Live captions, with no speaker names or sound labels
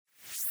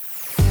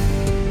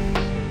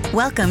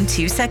Welcome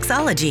to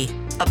Sexology,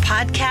 a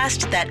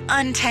podcast that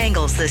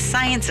untangles the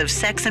science of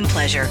sex and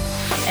pleasure.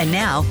 And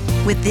now,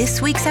 with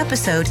this week's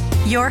episode,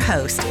 your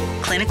host,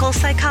 clinical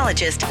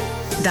psychologist,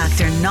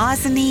 Dr.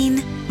 Nazanin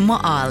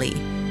Moali.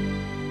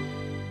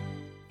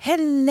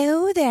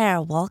 Hello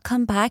there.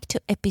 Welcome back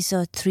to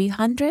episode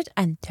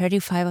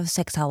 335 of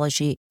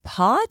Sexology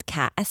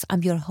podcast.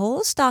 I'm your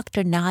host,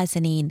 Dr.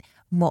 Nazanin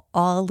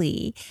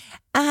Moali.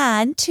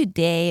 And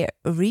today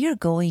we are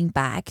going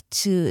back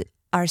to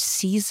our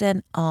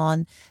season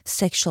on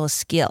sexual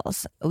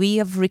skills. We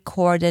have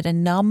recorded a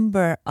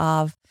number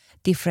of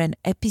different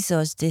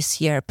episodes this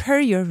year per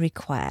your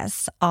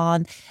request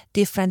on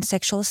different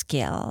sexual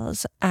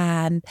skills.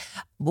 And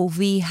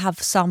we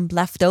have some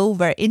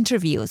leftover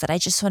interviews that I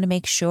just want to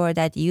make sure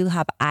that you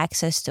have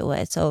access to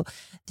it. So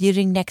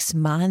during next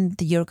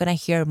month, you're going to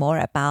hear more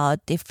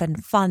about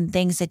different fun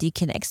things that you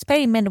can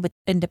experiment with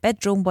in the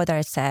bedroom, whether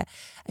it's a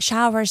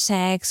shower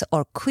sex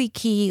or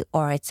quickie,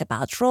 or it's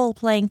about role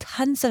playing,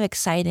 tons of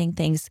exciting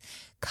things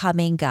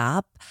coming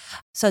up.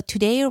 So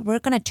today we're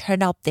going to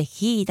turn up the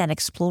heat and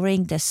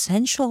exploring the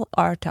sensual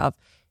art of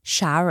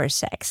shower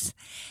sex.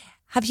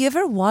 Have you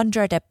ever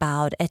wondered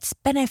about its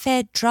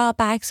benefit,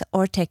 drawbacks,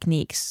 or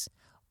techniques,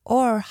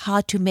 or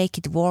how to make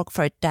it work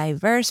for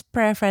diverse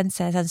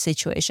preferences and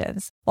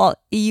situations? Well,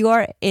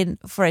 you're in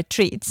for a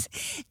treat.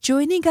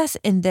 Joining us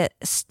in the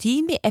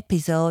Steamy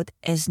episode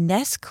is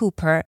Ness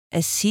Cooper,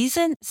 a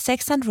seasoned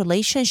sex and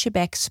relationship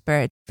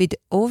expert with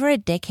over a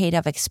decade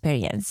of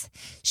experience.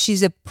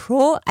 She's a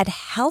pro at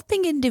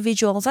helping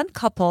individuals and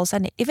couples,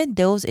 and even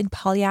those in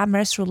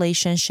polyamorous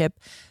relationship,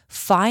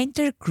 find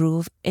their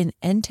groove in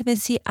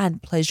intimacy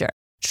and pleasure.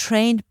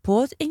 Trained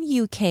both in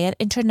UK and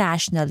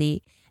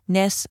internationally,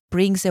 Ness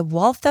brings a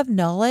wealth of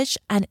knowledge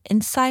and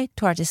insight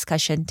to our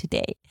discussion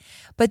today.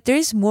 But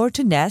there's more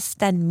to Ness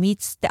than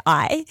meets the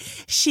eye.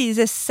 She's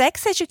a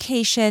sex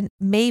education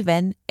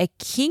maven, a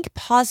kink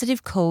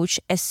positive coach,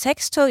 a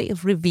sex toy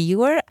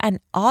reviewer, and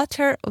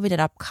author with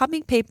an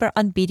upcoming paper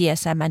on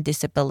BDSM and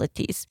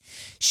disabilities.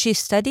 She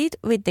studied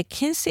with the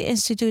Kinsey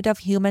Institute of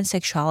Human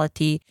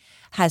Sexuality,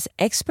 has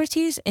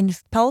expertise in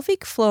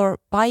pelvic floor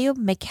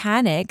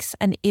biomechanics,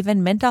 and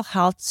even mental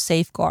health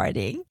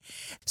safeguarding.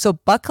 So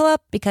buckle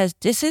up, because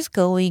this is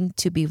going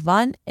to be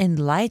one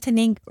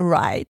enlightening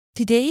ride.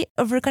 Today,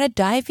 we're going to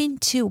dive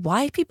into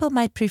why people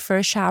might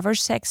prefer shower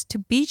sex to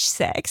beach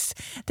sex,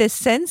 the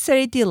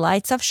sensory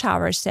delights of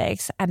shower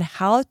sex, and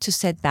how to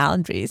set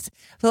boundaries.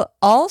 We'll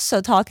also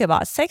talk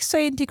about sex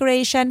toy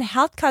integration,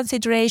 health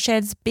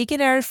considerations,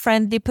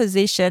 beginner-friendly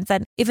positions,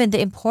 and even the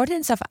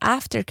importance of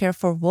aftercare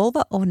for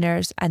vulva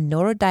owners and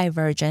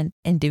neurodivergent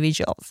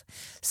individuals.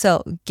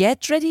 So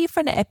get ready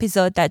for an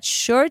episode that's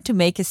sure to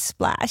make a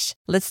splash.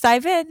 Let's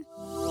dive in.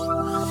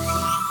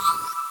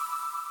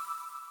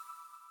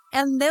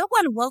 Hello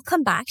and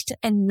welcome back to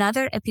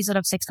another episode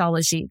of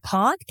Sexology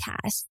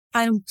podcast.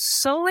 I'm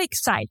so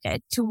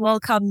excited to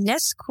welcome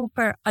Ness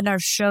Cooper on our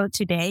show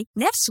today.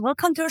 Ness,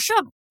 welcome to our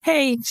show.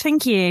 Hey,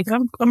 thank you.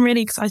 I'm really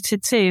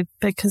excited too,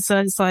 because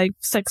it's like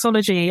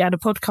sexology and a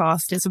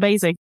podcast. It's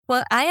amazing.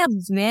 Well, I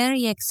am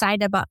very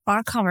excited about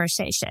our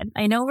conversation.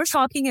 I know we're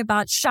talking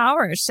about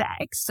shower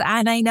sex,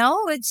 and I know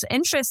it's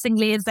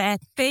interestingly is a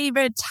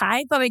favorite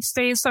type of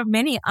experience for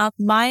many of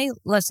my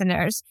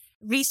listeners.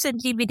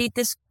 Recently, we did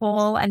this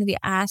poll and we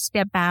asked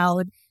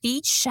about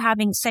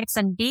having sex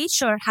on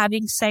beach or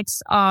having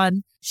sex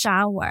on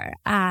shower.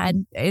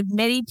 And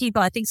many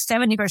people, I think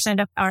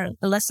 70% of our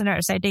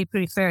listeners said they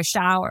prefer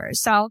shower.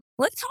 So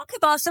let's talk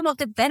about some of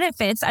the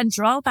benefits and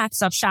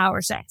drawbacks of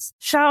shower sex.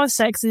 Shower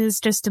sex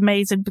is just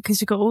amazing because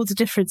you've got all the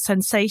different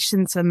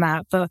sensations and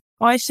that. But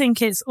I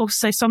think it's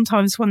also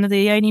sometimes one of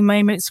the only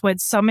moments when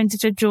some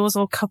individuals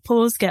or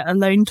couples get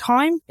alone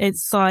time.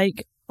 It's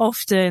like,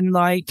 often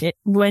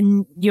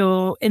when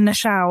you're in the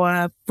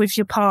shower with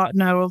your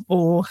partner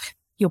or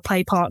your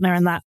play partner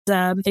and that,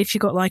 if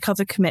you've got like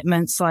other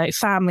commitments like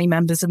family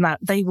members and that,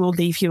 they will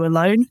leave you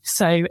alone.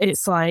 So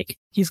it's like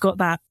you've got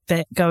that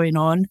bit going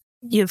on.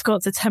 You've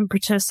got the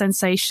temperature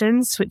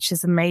sensations, which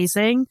is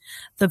amazing.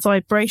 The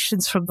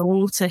vibrations from the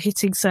water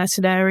hitting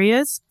certain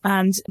areas.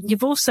 And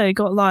you've also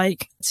got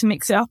to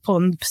mix it up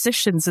on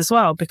positions as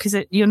well, because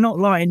you're not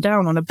lying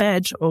down on a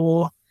bed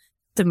or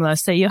similar.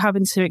 So you're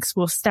having to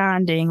explore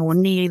standing or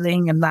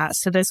kneeling and that.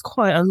 So there's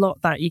quite a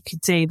lot that you could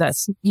do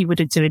you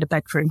wouldn't do in a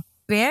bedroom.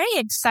 Very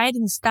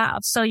exciting stuff.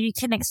 So you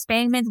can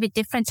experiment with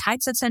different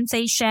types of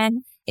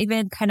sensation,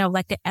 even kind of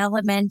like the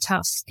element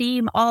of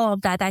steam, all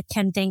of that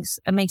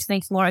makes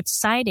things more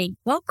exciting.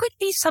 What could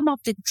be some of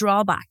the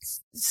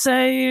drawbacks?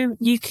 So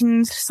you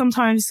can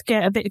sometimes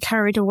get a bit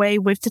carried away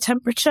with the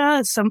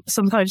temperature.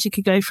 Sometimes you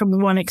could go from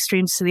one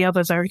extreme to the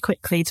other very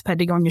quickly,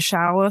 depending on your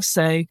shower.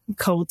 So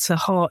cold to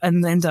hot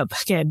and end up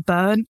getting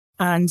burnt.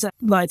 And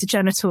the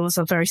genitals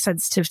are very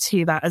sensitive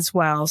to that as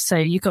well. So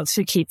you've got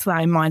to keep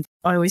that in mind.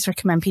 I always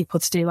recommend people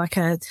to do a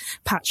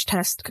patch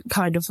test,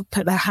 kind of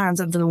put their hands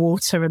under the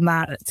water and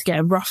that to get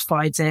a rough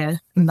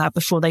idea and that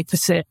before they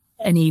put it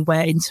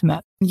anywhere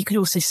intimate. You could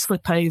also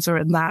slip over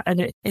and that.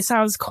 And it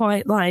sounds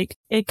quite like,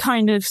 it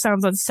kind of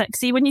sounds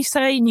unsexy when you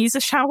say use a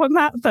shower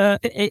mat, but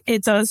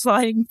it does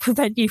like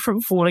prevent you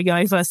from falling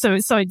over. So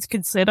it's something to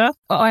consider.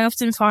 I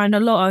often find a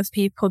lot of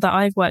people that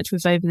I've worked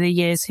with over the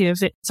years who have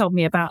told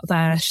me about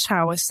their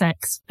shower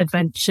sex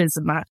adventures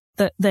and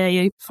that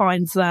they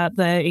find that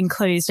the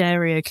enclosed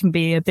area can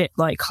be a bit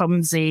like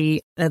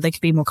clumsy. They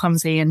could be more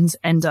clumsy and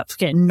end up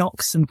getting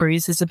knocks and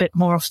bruises a bit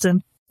more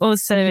often.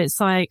 Also,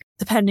 it's like,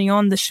 depending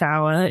on the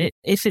shower,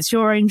 if it's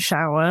your own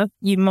shower,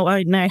 you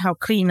might know how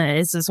clean it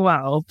is as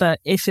well.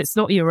 But if it's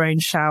not your own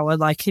shower,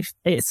 like if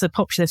it's a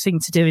popular thing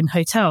to do in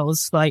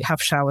hotels, like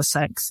have shower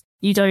sex,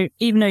 you don't,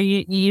 even though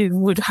you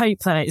would hope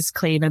that it's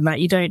clean and that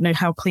you don't know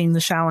how clean the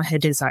shower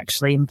head is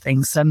actually and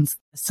things. And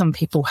some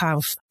people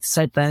have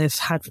said they've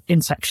had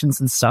infections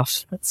and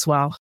stuff as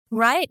well.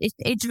 Right.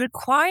 It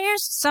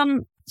requires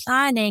some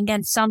planning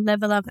and some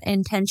level of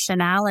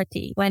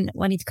intentionality when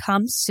it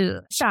comes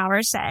to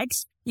shower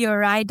sex. You're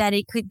right that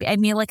it could be, I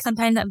mean, like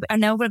sometimes I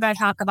know we're going to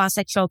talk about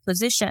sexual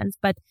positions,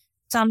 but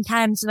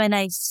sometimes when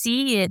I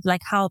see it,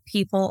 like how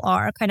people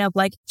are kind of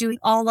like doing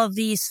all of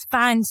these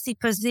fancy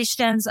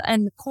positions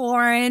and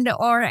porn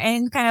or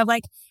in kind of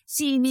like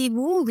steamy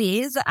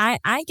movies,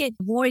 I get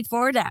worried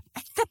for them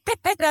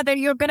that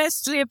you're going to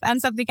slip and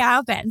something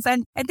happens.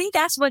 And I think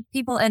that's what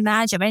people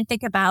imagine when they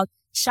think about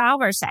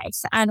shower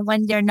sex, and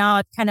when they're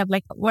not kind of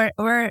like where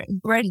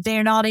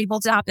they're not able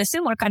to have the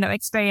similar kind of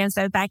experience,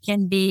 that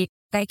can be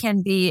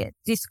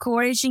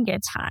discouraging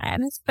at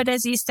times. But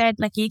as you said,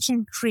 like you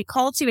can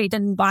cultivate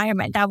an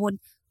environment that would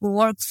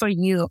work for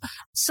you.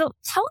 So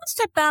tell us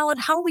about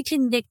how we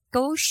can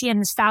negotiate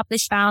and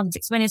establish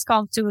boundaries when it's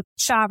come to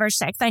shower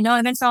sex. I know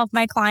even some of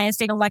my clients,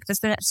 they don't like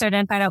the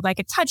certain kind of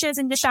like touches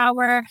in the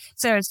shower.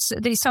 So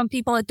there's some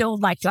people that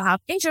don't like to have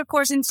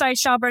intercourse inside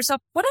shower. So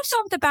what are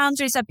some of the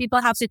boundaries that people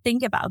have to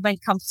think about when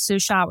it comes to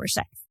shower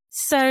sex?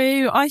 So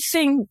I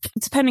think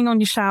depending on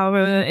your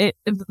shower,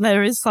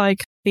 there is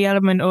like the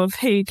element of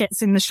who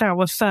gets in the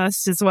shower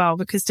first as well,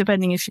 because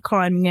depending if you're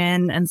climbing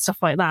in and stuff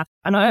like that.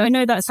 And I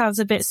know that sounds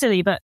a bit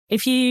silly, but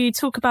if you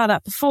talk about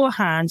that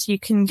beforehand, you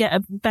can get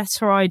a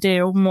better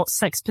idea on what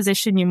sex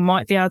position you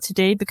might be able to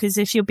do, because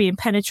if you're being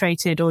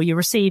penetrated or you're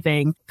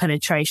receiving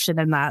penetration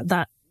and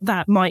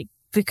that might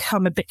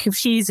become a bit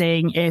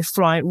confusing if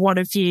like one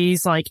of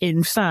you's like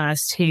in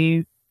first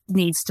who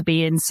needs to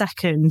be in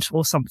second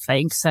or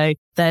something. So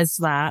there's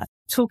that.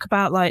 Talk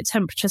about like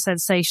temperature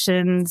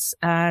sensations,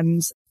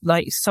 and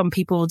like some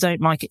people don't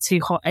like it too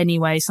hot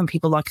anyway. Some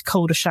people like a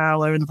colder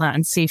shower and that,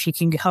 and see if you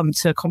can come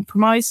to a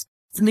compromise.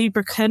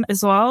 Lubricant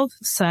as well.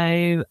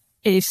 So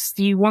if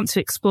you want to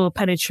explore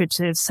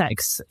penetrative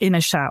sex in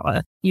a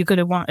shower, you're going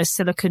to want a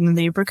silicone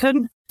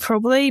lubricant,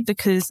 probably,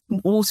 because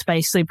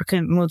water-based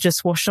lubricant will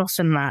just wash off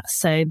in that.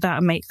 So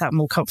that'll make that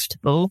more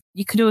comfortable.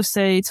 You could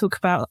also talk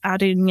about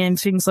adding in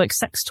things like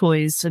sex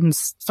toys and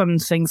fun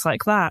things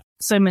like that.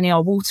 So many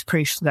are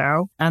waterproof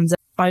now. And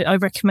I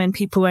recommend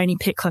people only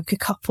pick like a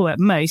couple at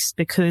most,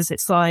 because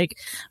it's like,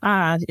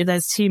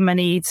 there's too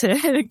many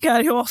to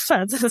go off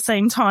at the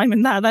same time.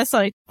 And that's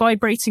like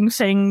vibrating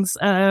things,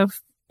 a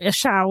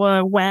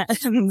shower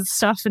wet and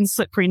stuff and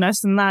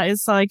slipperiness, and that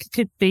is like,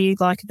 could be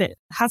like a bit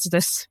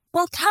hazardous.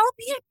 Well, tell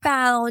me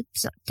about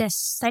the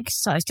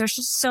sex toys. There's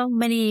just so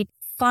many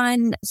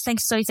fun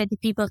sex toys that the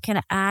people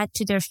can add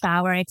to their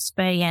shower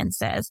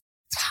experiences.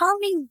 Tell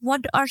me,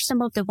 what are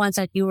some of the ones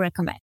that you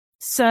recommend?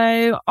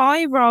 So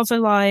I rather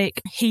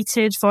like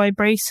heated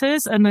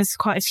vibrators, and there's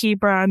quite a few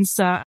brands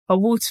that are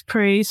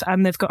waterproof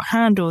and they've got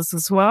handles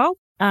as well.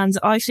 And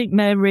I think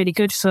they're really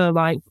good for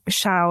like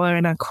shower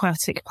and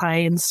aquatic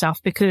play and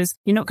stuff, because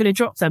you're not going to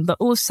drop them. But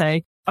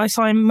also I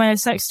find my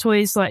sex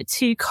toys like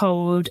too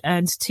cold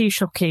and too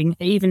shocking,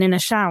 even in a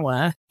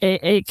shower.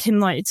 It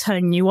can like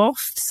turn you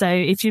off. So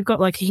if you've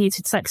got like a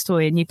heated sex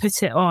toy and you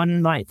put it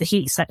on like the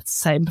heat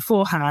setting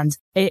beforehand,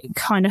 it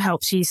kind of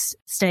helps you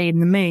stay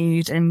in the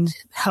mood and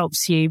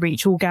helps you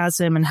reach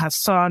orgasm and have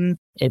fun.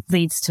 It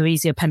leads to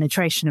easier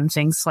penetration and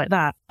things like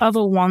that.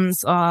 Other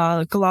ones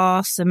are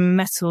glass and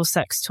metal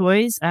sex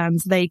toys,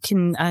 and they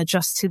can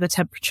adjust to the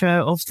temperature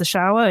of the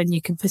shower, and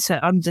you can put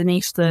it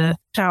underneath the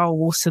shower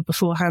water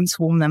beforehand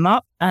to warm them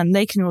up. And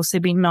they can also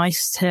be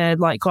nice to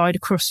like glide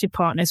across your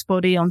partner's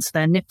body onto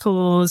their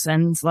nipples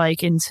and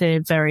like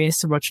into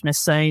various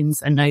erogenous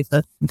zones and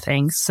over and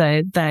things.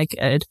 So they're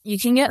good. You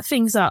can get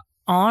things that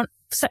aren't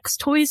sex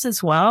toys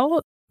as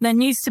well. There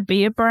used to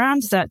be a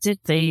brand that did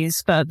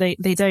these, but they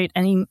don't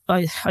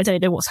I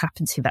don't know what's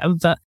happened to them,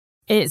 but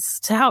it's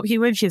to help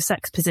you with your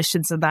sex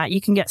positions and that. You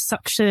can get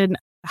suction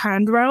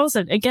handrails,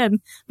 and again,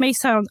 may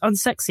sound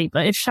unsexy,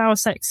 but if shower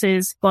sex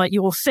is like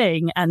your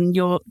thing and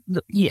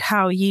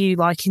how you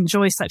like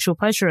enjoy sexual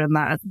pleasure and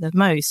that the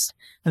most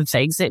and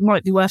things, it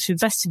might be worth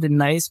investing in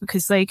those,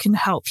 because they can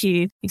help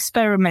you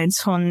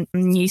experiment on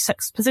new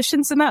sex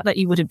positions and that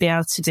you wouldn't be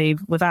able to do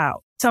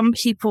without. Some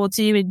people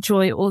do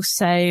enjoy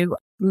also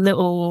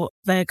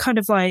they're kind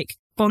of like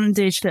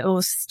bondage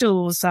little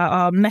stools that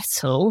are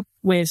metal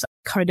with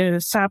kind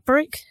of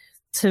fabric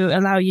to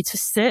allow you to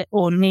sit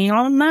or kneel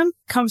on them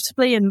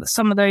comfortably. And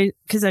some of those,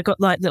 because they've got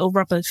like little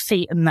rubber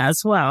feet in there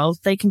as well,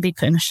 they can be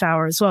put in a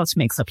shower as well to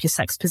mix up your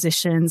sex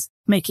positions,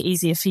 make it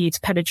easier for you to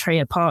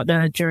penetrate a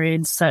partner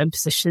during certain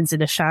positions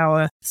in a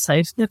shower.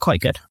 So they're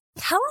quite good.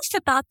 Tell us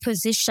about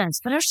positions.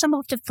 What are some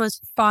of the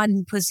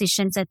fun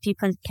positions that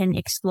people can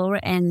explore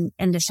in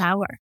the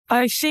shower?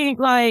 I think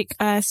like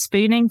a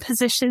spooning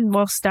position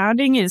while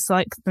standing is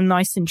like the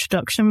nice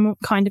introduction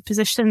kind of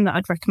position that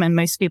I'd recommend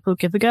most people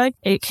give a go.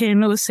 It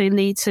can also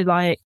lead to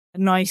like a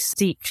nice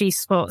deep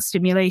G-spot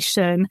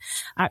stimulation,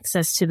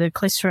 access to the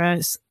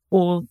clitoris,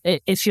 or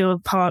if your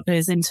partner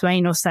is into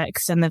anal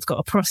sex and they've got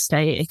a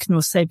prostate, it can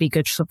also be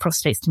good for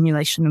prostate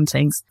stimulation and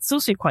things. It's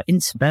also quite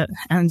intimate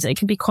and it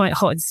can be quite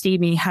hot and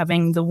steamy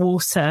having the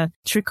water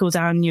trickle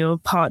down your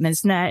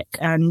partner's neck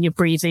and you're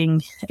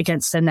breathing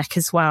against their neck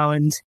as well.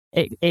 And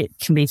it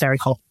can be very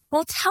hot.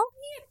 Well, tell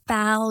me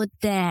about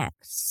the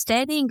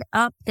setting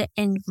up the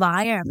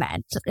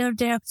environment. So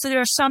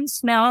there are some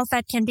smells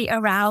that can be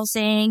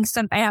arousing.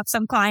 I have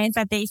some clients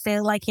that they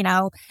feel like,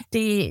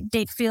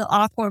 they feel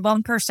awkward.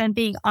 One person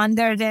being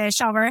under the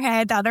shower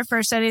head, the other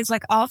person is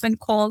like often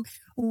cold.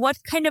 What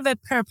kind of a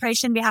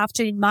preparation we have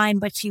to in mind,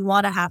 but you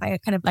want to have a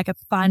kind of like a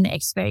fun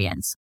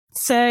experience?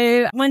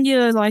 So when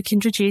you're like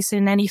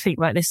introducing anything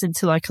like this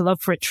into like a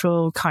love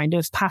ritual kind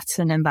of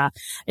pattern and that,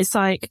 it's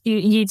like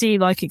you do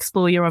like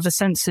explore your other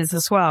senses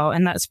as well.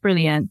 And that's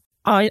brilliant.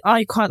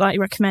 I quite like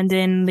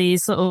recommending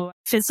these little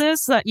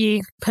fizzers that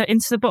you put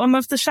into the bottom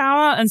of the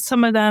shower, and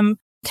some of them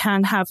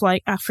can have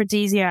like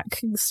aphrodisiac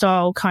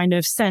style kind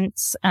of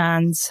scents,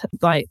 and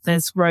like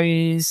there's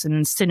rose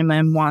and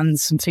cinnamon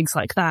ones and things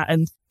like that.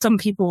 And some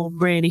people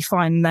really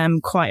find them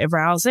quite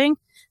arousing,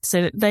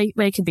 so they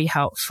can be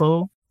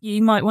helpful.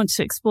 You might want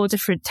to explore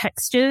different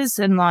textures,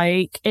 and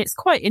like it's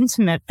quite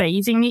intimate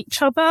bathing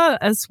each other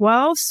as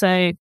well.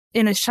 So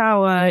in a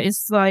shower,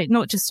 it's like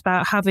not just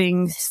about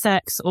having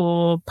sex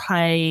or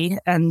play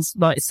and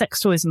like sex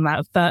toys and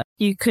that, but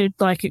you could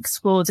like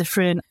explore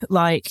different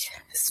like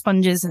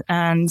sponges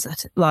and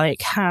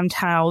like hand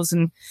towels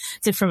and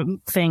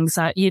different things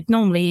that you'd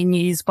normally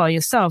use by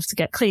yourself to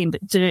get clean,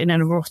 but do it in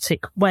an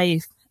erotic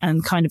way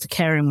and kind of a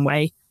caring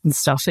way and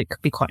stuff. It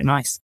could be quite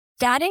nice.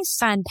 That is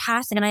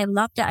fantastic. And I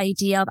love the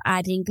idea of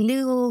adding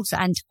lubes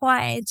and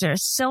toys.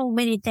 There's so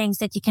many things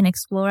that you can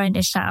explore in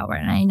the shower.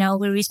 And I know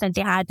we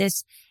recently had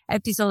this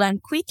episode on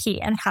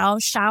quickie and how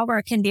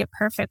shower can be a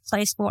perfect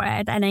place for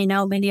it. And I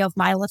know many of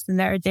my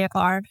listeners, they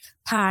are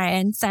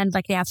parents and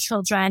like they have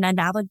children, and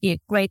that would be a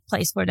great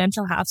place for them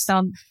to have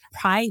some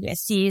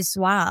privacy as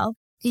well.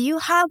 Do you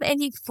have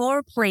any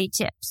foreplay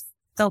tips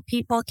so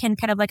people can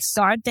kind of like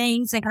start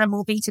things and kind of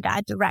moving to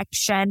that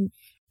direction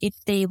if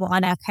they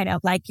want to kind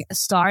of like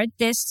start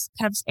this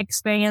kind of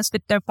experience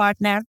with their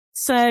partner?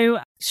 So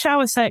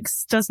shower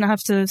sex doesn't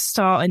have to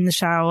start in the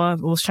shower,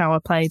 or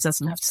shower play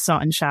doesn't have to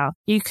start in the shower.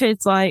 You could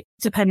like,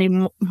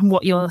 depending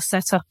what your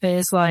setup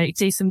is, like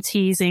do some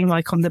teasing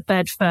like on the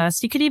bed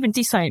first. You could even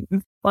do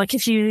something like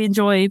if you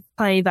enjoy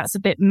play that's a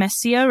bit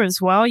messier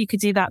as well, you could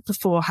do that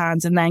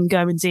beforehand and then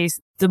go and do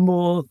the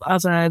more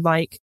other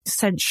like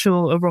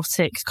sensual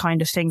erotic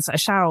kind of things that a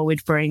shower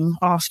would bring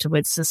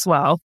afterwards as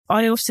well.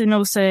 I often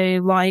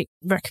also like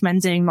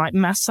recommending like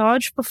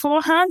massage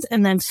beforehand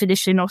and then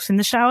finishing off in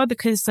the shower,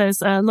 because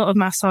there's a lot of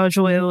massage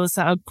oils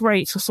that are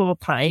great for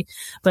foreplay,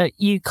 but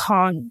you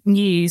can't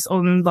use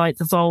on like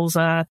the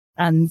vulva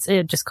and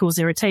it just causes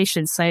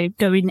irritation. So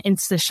going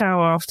into the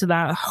shower after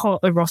that hot,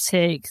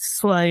 erotic,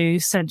 slow,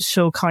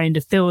 sensual kind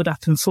of build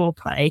up and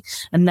foreplay,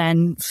 and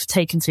then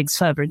taking things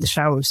further in the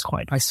shower is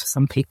quite nice for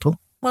some people.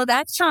 Well,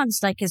 that sounds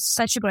like it's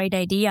such a great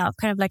idea of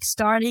kind of like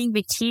starting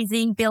with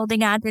teasing,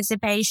 building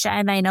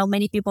anticipation. I know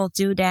many people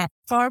do that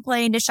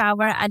foreplay in the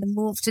shower and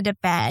move to the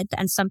bed.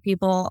 And some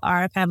people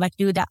are kind of like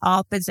do the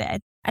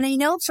opposite. And I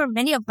know for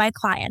many of my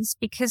clients,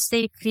 because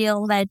they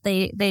feel that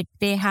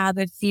they have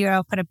a fear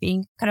of kind of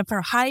being kind of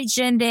for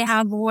hygiene, they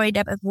have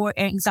more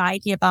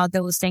anxiety about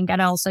those things,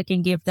 and also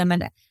can give them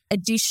an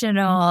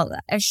additional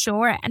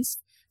assurance.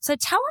 So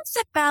tell us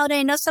about,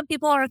 I know some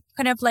people are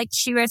kind of like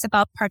curious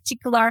about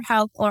particular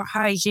health or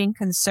hygiene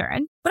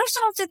concern. What are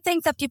some of the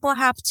things that people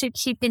have to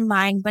keep in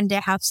mind when they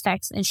have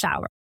sex in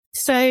shower?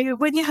 So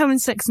when you're having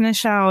sex in the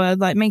shower,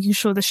 like making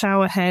sure the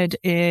shower head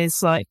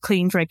is like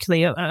cleaned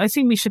regularly. I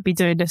think we should be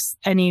doing this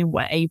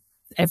anyway,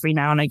 every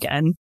now and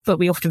again, but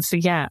we often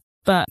forget.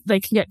 But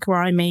they can get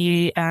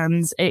grimy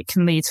and it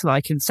can lead to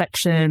like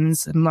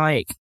infections and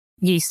like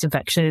yeast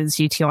infections,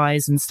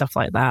 UTIs and stuff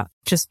like that.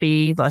 Just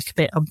be like a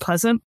bit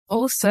unpleasant.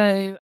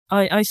 Also,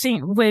 I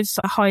think with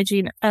a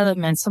hygiene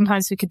element,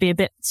 sometimes we could be a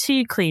bit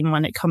too clean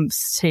when it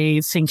comes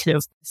to thinking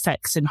of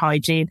sex and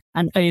hygiene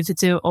and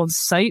overdo it on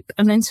soap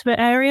and intimate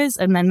areas.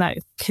 And then that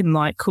can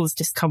like cause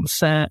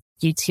discomfort,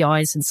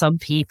 UTIs in some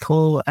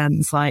people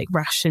and like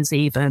rashes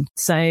even.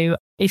 So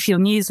if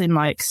you're using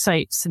like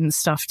soaps and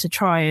stuff to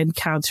try and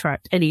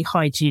counteract any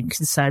hygiene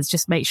concerns,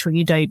 just make sure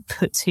you don't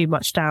put too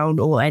much down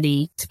or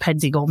any,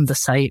 depending on the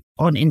soap,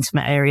 on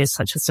intimate areas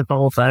such as the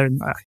vulva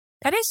and that.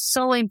 That is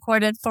so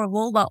important for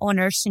vulva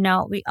owners to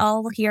know. We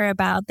all hear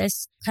about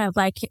this kind of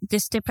like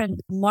this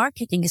different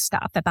marketing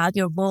stuff about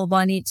your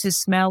vulva needs to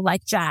smell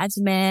like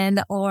jasmine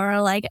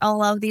or like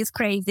all of these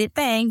crazy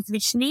things,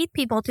 which need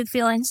people to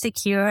feel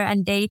insecure,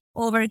 and they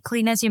over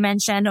clean, as you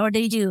mentioned, or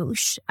they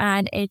douche,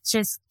 and it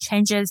just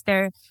changes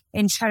their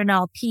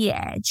internal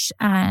pH.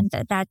 And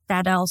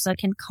that also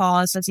can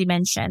cause, as you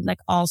mentioned, like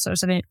all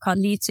sorts of it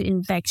can lead to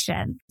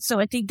infection. So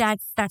I think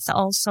that's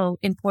also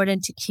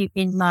important to keep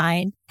in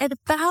mind. And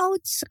about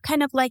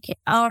kind of like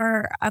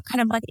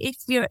if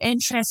you're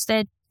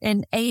interested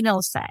in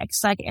anal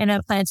sex, like in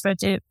a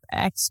penetrative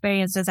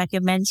experiences that you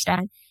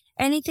mentioned,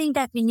 anything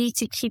that we need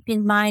to keep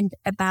in mind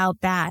about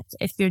that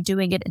if you're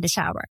doing it in the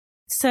shower?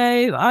 So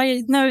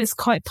I know it's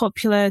quite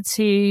popular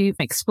to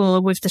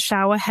explore with the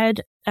shower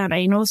head and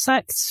anal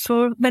sex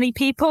for many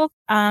people.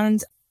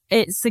 And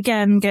it's,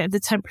 again, get the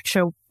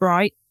temperature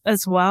right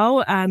as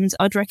well. And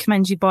I'd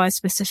recommend you buy a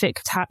specific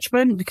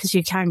attachment, because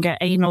you can get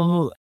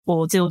anal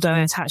or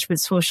dildo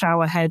attachments for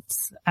shower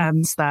heads,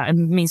 and that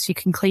means you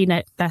can clean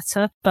it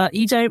better. But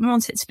you don't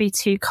want it to be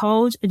too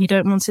cold, and you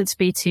don't want it to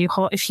be too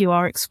hot if you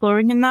are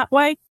exploring in that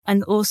way.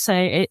 And also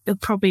it'll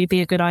probably be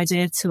a good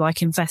idea to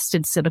like invest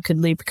in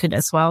silicone lubricant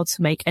as well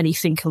to make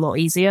anything a lot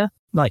easier,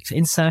 like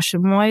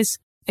insertion wise.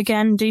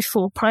 Again, do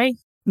foreplay.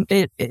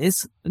 It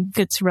is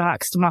good to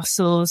relax the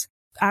muscles.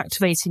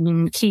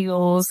 Activating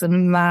Kegels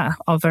and that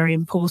are very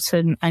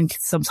important and can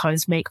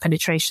sometimes make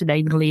penetration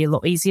anally a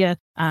lot easier.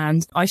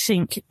 And I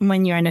think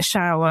when you're in a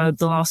shower,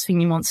 the last thing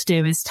you want to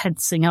do is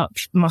tensing up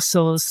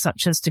muscles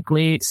such as the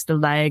glutes, the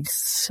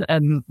legs,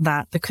 and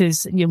that,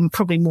 because you're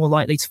probably more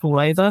likely to fall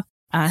over.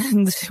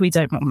 And we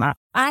don't want that.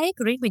 I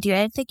agree with you.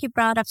 I think you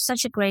brought up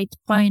such a great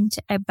point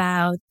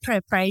about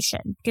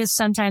preparation, because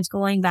sometimes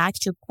going back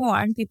to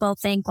porn, people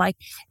think like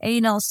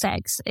anal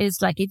sex is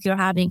like if you're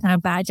having kind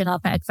of vaginal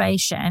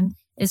penetration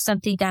is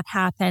something that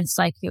happens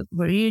like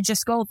where you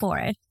just go for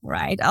it,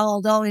 right?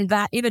 Although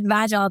even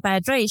vaginal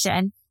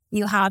penetration,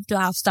 you have to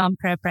have some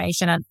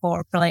preparation and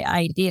foreplay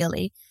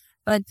ideally.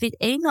 But with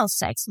anal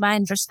sex, my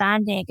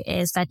understanding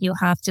is that you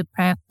have to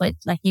prep with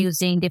like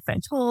using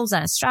different tools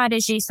and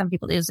strategies. Some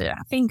people use their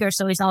fingers,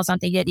 so it's not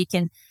something that you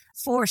can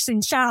force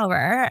in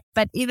shower.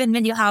 But even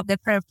when you have the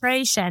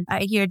preparation,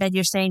 I hear that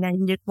you're saying that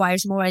it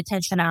requires more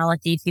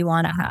intentionality if you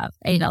want to have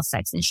anal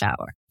sex in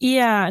shower.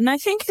 Yeah, and I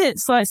think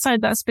it's like so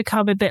that's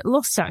become a bit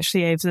lost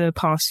actually over the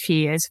past few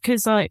years,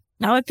 because like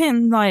now I've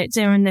been like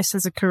doing this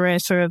as a career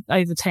for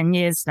over 10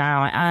 years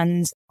now,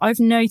 and I've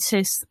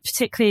noticed,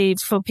 particularly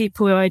for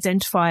people who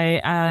identify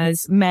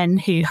as men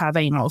who have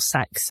anal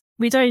sex,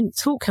 we don't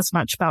talk as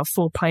much about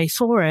foreplay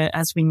for it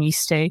as we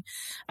used to.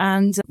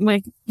 And we're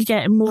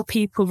getting more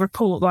people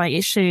report like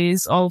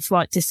issues of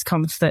like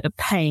discomfort,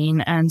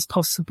 pain, and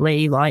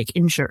possibly like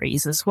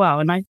injuries as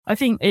well. And I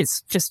think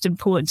it's just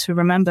important to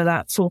remember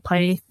that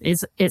foreplay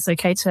it's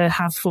okay to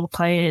have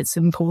foreplay. It's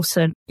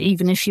important.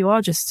 Even if you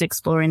are just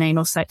exploring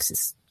anal sex,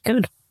 it's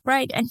good.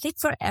 Right. I think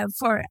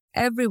for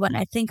everyone,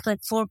 I think that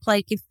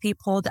foreplay gives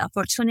people the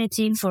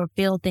opportunity for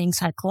building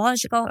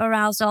psychological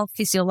arousal,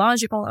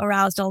 physiological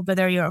arousal,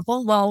 whether you're a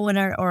vulva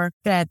owner or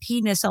a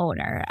penis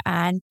owner.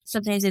 And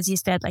sometimes, as you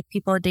said, like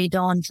people, they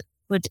don't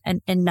put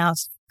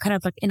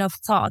enough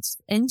thoughts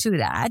into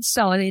that.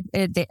 So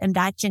and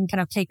that can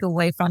kind of take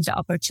away from the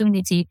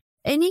opportunity.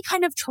 Any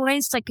kind of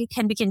choice like we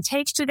can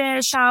take to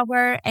the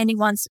shower, any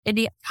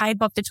type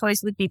of the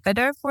choice would be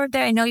better for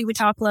that. I know you would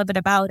talk a little bit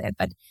about it,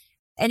 but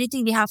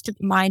anything we have to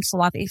be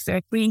mindful of if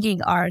we're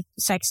bringing our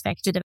sex tech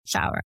to the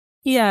shower?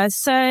 Yeah,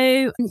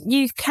 so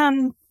you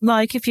can,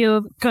 like, if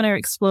you're going to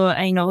explore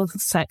anal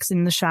sex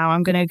in the shower,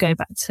 I'm going to go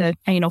back to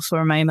anal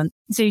for a moment.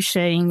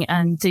 Douching,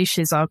 and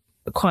douches are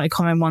quite a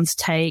common one to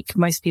take.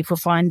 Most people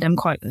find them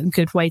quite a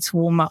good way to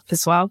warm up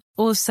as well.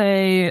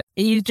 Also,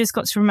 you've just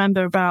got to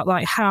remember about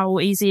like how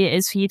easy it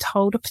is for you to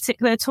hold a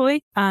particular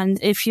toy. And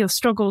if you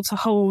struggle to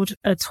hold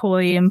a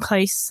toy in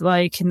place,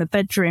 like in the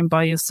bedroom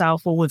by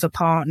yourself or with a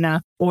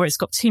partner, or it's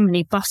got too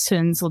many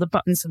buttons or the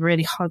buttons are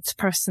really hard to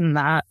press in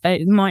that,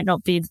 it might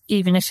not be,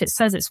 even if it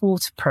says it's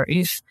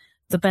waterproof,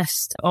 the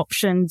best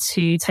option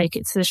to take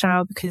it to the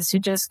shower, because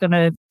you're just going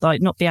to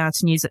like not be able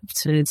to use it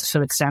to the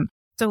full extent.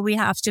 So we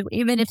have to,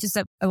 even if it's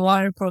a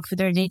waterproof,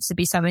 there needs to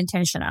be some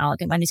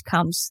intentionality when it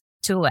comes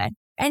to it.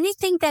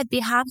 Anything that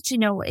we have to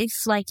know if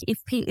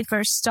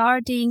we're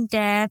starting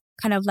the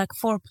kind of like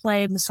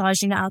foreplay,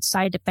 massaging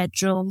outside the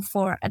bedroom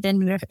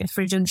if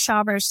we're doing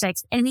shower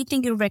sex,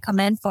 anything you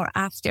recommend for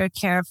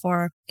aftercare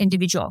for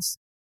individuals?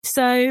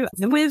 So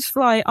with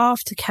like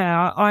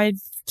aftercare, I've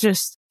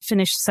just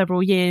finished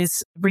several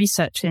years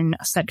researching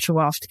sexual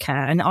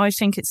aftercare, and I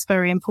think it's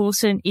very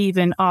important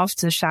even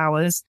after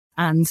showers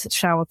and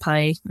shower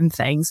play and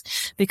things,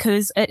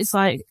 because it's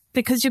like,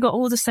 because you've got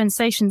all the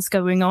sensations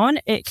going on,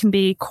 it can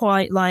be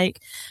quite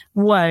like,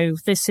 whoa,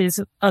 this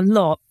is a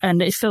lot.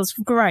 And it feels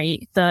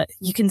great that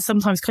you can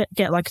sometimes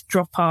get like a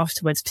drop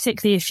afterwards,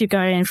 particularly if you're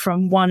going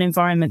from one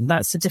environment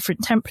that's a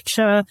different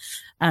temperature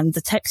and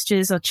the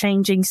textures are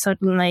changing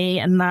suddenly,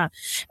 and that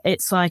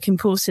it's like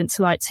important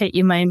to like take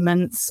your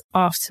moments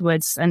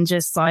afterwards and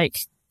just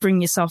like bring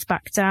yourself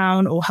back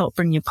down or help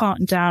bring your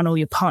partner down, or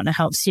your partner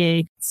helps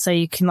you, so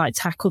you can like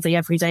tackle the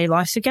everyday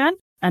life again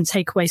and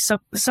take away some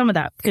of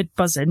that good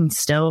buzzing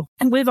still.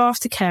 And with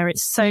aftercare,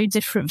 it's so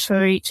different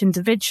for each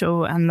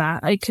individual, and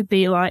that it could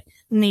be like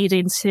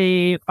needing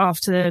to,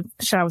 after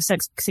shower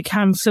sex, because it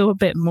can feel a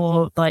bit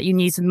more like you're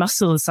using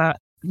muscles that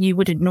you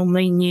wouldn't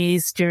normally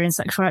use during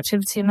sexual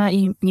activity, and that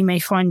you may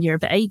find you're a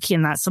bit achy,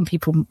 and that some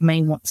people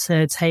may want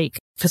to take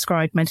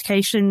prescribed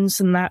medications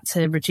and that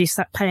to reduce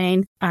that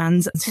pain.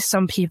 And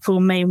some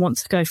people may want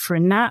to go for a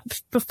nap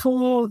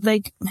before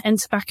they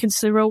enter back into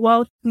the real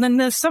world. And then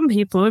there's some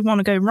people who want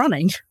to go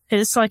running.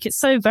 It's like, it's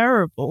so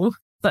variable,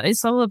 but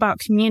it's all about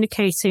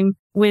communicating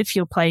with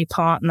your play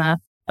partner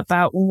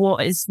about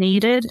what is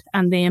needed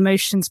and the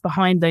emotions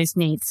behind those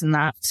needs, and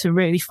that to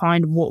really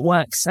find what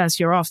works as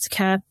your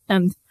aftercare.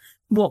 And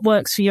what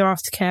works for your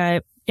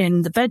aftercare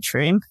in the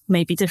bedroom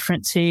may be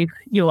different to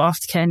your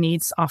aftercare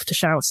needs after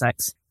shower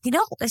sex. You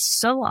know, it's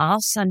so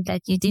awesome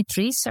that you did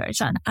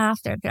research on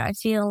aftercare. I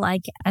feel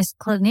like as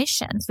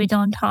clinicians, we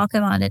don't talk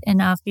about it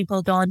enough.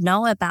 People don't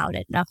know about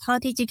it enough. How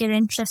did you get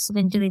interested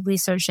in doing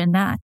research in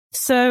that?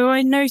 So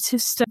I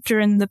noticed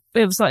during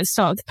it was like the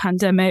start of the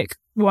pandemic,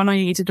 one, I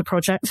needed a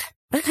project.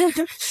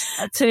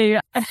 Two,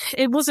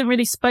 it wasn't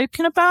really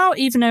spoken about,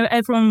 even though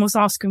everyone was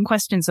asking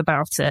questions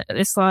about it.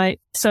 It's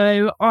like,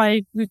 so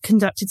I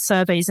conducted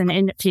surveys and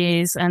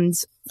interviews, and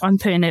I'm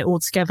putting it all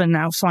together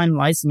now,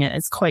 finalizing it.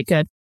 It's quite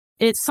good.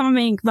 It's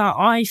something that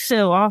I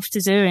feel after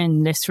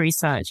doing this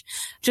research,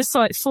 just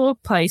like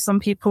foreplay, some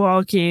people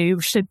argue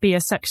should be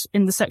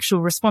in the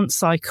sexual response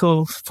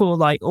cycle for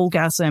like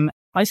orgasm.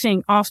 I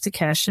think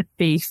aftercare should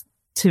be,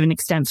 to an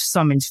extent, for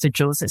some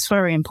individuals. It's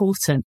very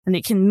important, and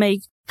it can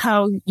make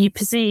how you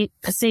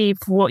perceive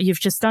what you've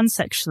just done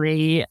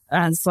sexually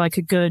as like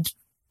a good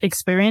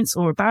experience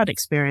or a bad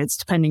experience,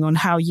 depending on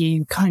how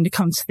you kind of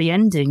come to the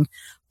ending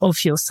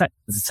of your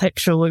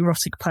sexual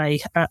erotic play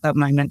at that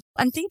moment.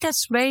 I think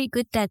that's very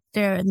good that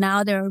there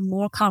are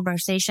more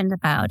conversations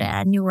about it.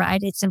 And you're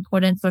right, it's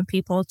important for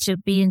people to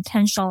be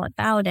intentional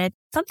about it.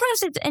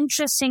 Sometimes it's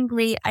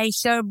interestingly, I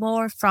hear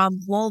more from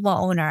vulva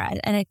owner,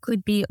 and it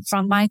could be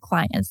from my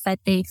clients, that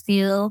they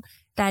feel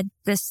that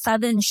the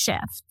sudden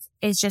shift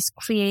is just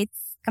creates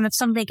kind of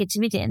some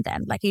negativity in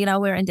them. Like, you know,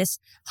 we're in this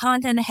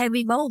hot and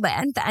heavy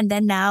moment, and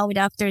then now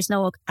there's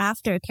no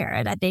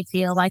aftercare, that they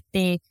feel like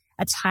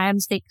at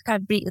times they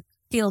kind of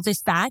feel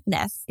this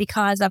sadness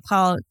because of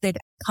how the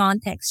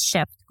context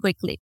shift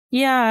quickly.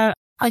 Yeah,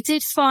 I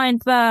did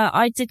find that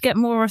I did get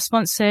more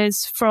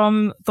responses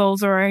from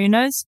vulva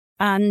owners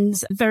and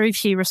very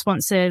few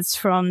responses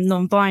from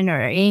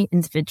non-binary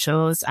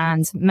individuals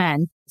and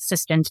men,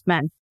 cisgender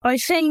men. I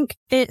think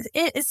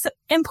it's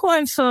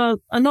important for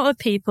a lot of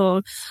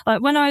people. Like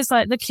when I was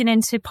like looking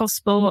into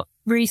possible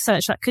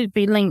research that could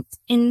be linked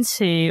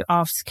into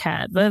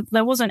aftercare,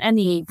 there wasn't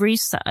any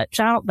research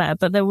out there,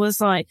 but there was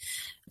like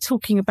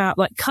talking about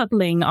like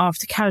cuddling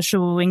after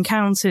casual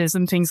encounters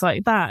and things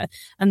like that.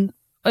 And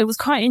it was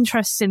quite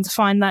interesting to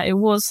find that it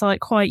was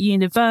like quite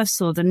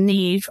universal, the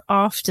need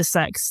after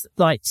sex,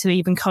 like to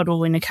even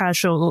cuddle in a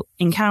casual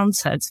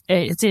encounter.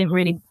 It didn't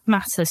really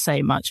matter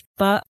so much.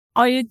 But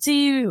I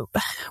do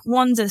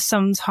wonder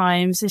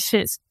sometimes if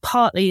it's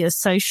partly a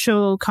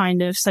social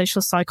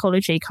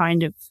psychology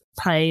kind of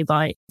play,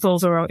 like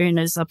vulva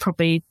owners are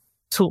probably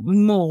taught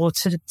more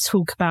to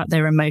talk about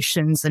their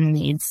emotions and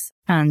needs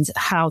and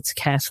how to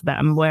care for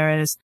them,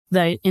 whereas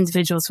the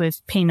individuals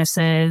with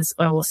penises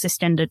or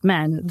cisgendered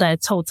men, they're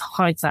told to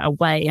hide that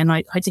away. And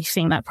I do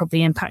think that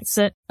probably impacts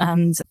it.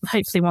 And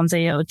hopefully one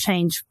day it'll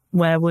change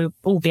where we'll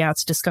all be able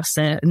to discuss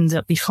it and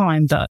it'll be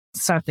fine. But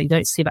sadly,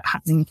 don't see that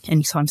happening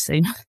anytime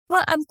soon.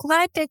 Well, I'm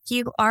glad that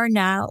you are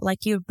now,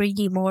 like, you're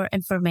bringing more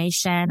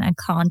information and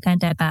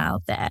content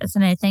about this.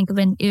 And I think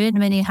even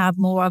when you have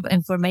more of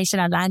information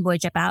and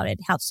language about it,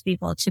 helps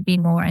people to be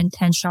more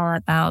intentional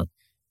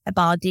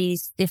about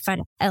these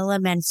different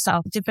elements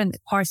of different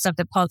parts of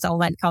the puzzle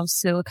when it comes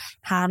to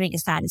having a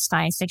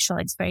satisfying sexual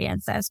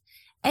experiences.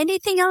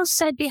 Anything else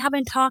that we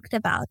haven't talked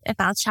about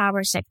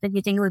shower sex that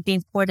you think would be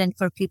important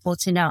for people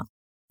to know?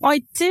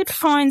 I did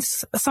find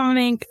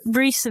something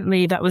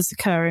recently that was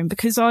occurring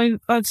because I've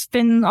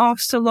been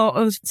asked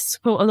to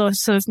support a lot of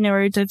sort of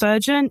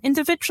neurodivergent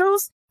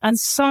individuals. And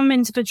some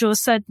individuals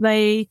said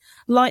they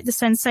like the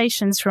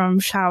sensations from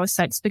shower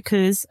sex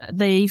because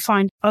they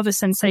find other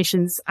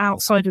sensations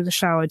outside of the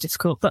shower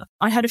difficult. But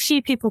I had a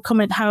few people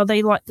comment how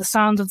they liked the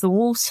sound of the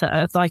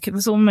water. Like it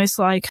was almost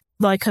like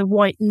a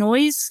white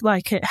noise,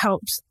 like it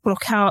helped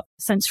block out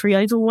sensory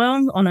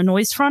overwhelm on a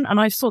noise front. And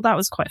I thought that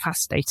was quite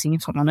fascinating,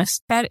 if I'm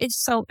honest. That is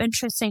so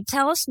interesting.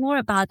 Tell us more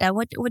about that.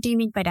 What do you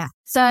mean by that?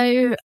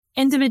 So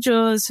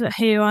individuals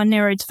who are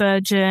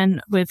neurodivergent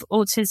with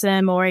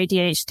autism or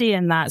ADHD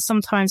and that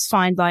sometimes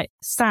find like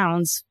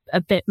sounds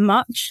a bit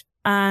much.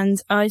 And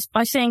I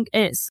think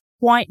it's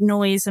white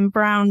noise and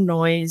brown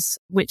noise,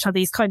 which are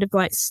these kind of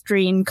like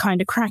stream kind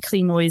of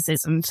crackly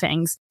noises and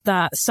things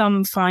that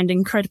some find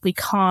incredibly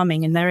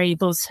calming, and they're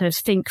able to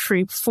think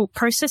through thought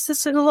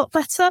processes a lot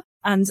better.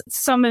 And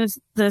some of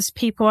those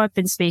people I've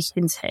been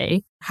speaking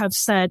to have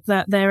said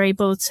that they're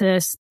able to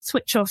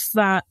switch off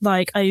that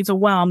like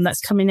overwhelm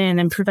that's coming in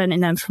and preventing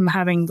them from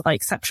having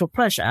like sexual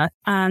pleasure.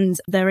 And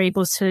they're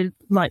able to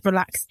like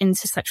relax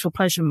into sexual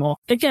pleasure more.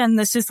 Again,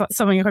 this is like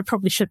something I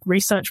probably should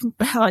research.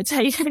 Like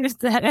take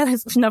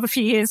another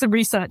few years of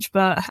research,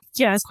 but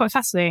yeah, it's quite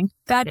fascinating.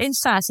 That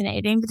is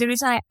fascinating. The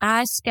reason I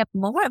ask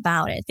more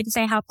about it, because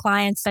I have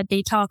clients that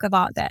they talk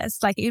about this.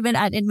 Like even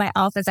in my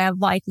office, I have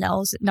white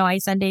noise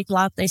and they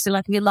say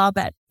like, we love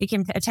it. We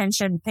can pay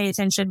attention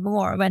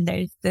more when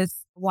there's this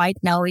white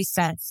noise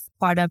that's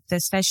part of the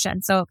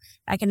session. So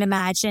I can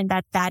imagine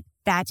that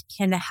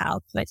can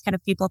help with kind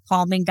of people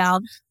calming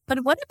down.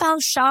 But what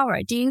about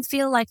shower? Do you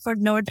feel like for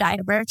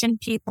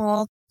neurodivergent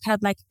people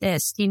have like the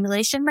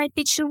stimulation might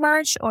be too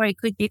much, or it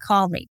could be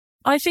calming?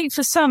 I think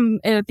for some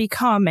it would be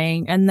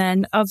calming, and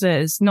then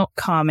others not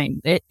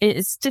calming.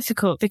 It's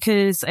difficult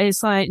because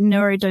it's like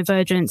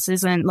neurodivergence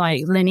isn't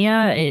like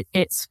linear.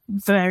 It's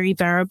very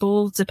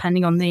variable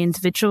depending on the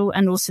individual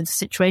and also the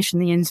situation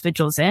the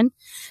individual's in.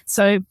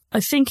 So I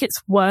think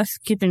it's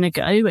worth giving a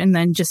go and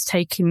then just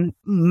taking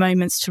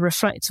moments to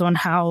reflect on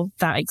how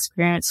that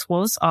experience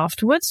was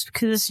afterwards,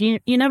 because you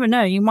never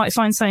know. You might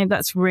find something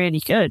that's really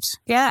good.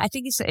 Yeah, I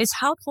think it's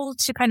helpful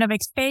to kind of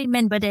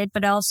experiment with it,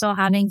 but also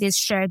having this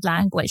shared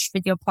language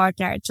with your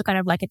partner to kind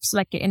of like, it's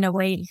like in a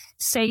way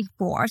safe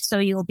more, so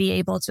you'll be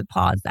able to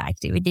pause the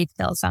activity if it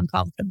feels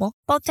uncomfortable.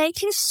 Well,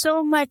 thank you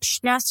so much,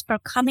 Ness, for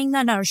coming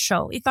on our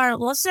show. If our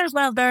listeners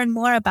want to learn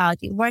more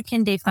about you, where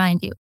can they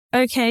find you?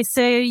 Okay,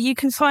 so you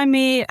can find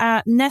me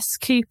at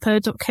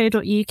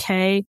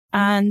nesscooper.co.uk,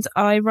 and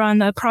I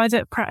run a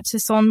private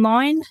practice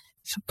online,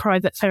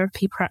 private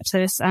therapy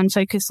practice, and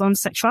focus on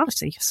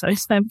sexuality. So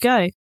there we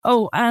go.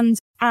 Oh, and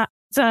at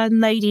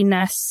Lady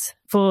Ness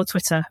for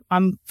Twitter.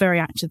 I'm very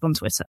active on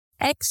Twitter.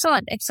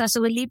 Excellent. So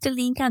we'll leave the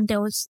link on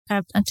those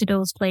to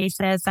those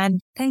places.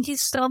 And thank you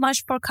so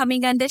much for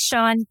coming on the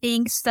show and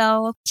being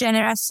so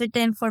generous with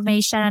the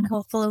information. And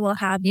hopefully we'll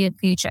have you in the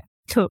future.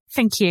 Cool.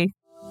 Thank you.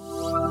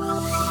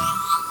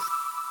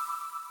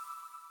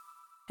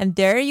 And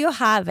there you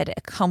have it,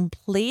 a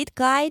complete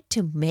guide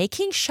to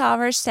making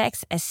shower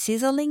sex a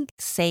sizzling,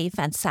 safe,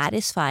 and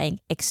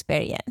satisfying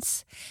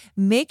experience.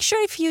 Make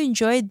sure if you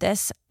enjoyed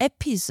this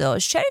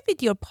episode, share it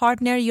with your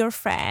partner, your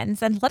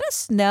friends, and let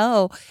us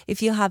know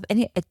if you have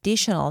any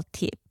additional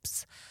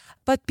tips.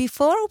 But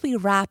before we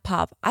wrap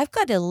up, I've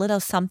got a little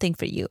something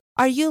for you.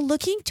 Are you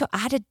looking to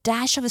add a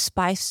dash of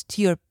spice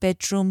to your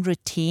bedroom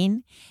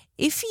routine?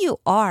 If you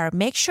are,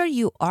 make sure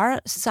you are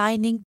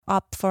signing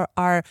up for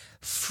our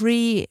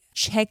free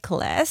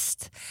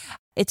checklist.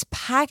 It's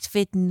packed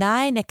with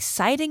 9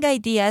 exciting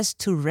ideas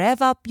to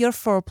rev up your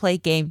foreplay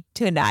game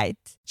tonight.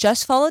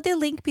 Just follow the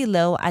link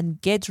below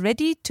and get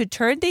ready to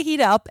turn the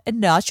heat up a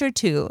notch or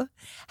two.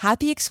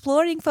 Happy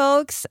exploring,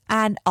 folks,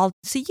 and I'll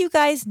see you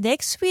guys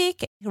next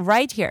week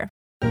right here.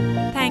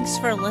 Thanks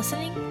for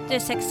listening to the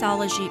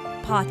Sexology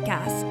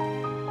Podcast.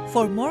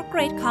 For more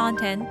great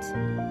content,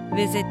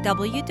 visit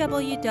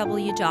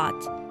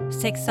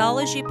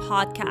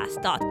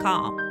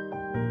www.sexologypodcast.com.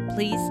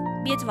 Please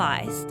be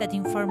advised that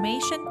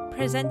information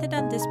presented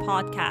on this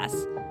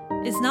podcast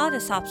is not a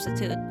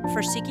substitute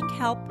for seeking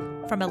help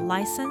from a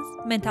licensed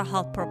mental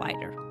health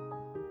provider.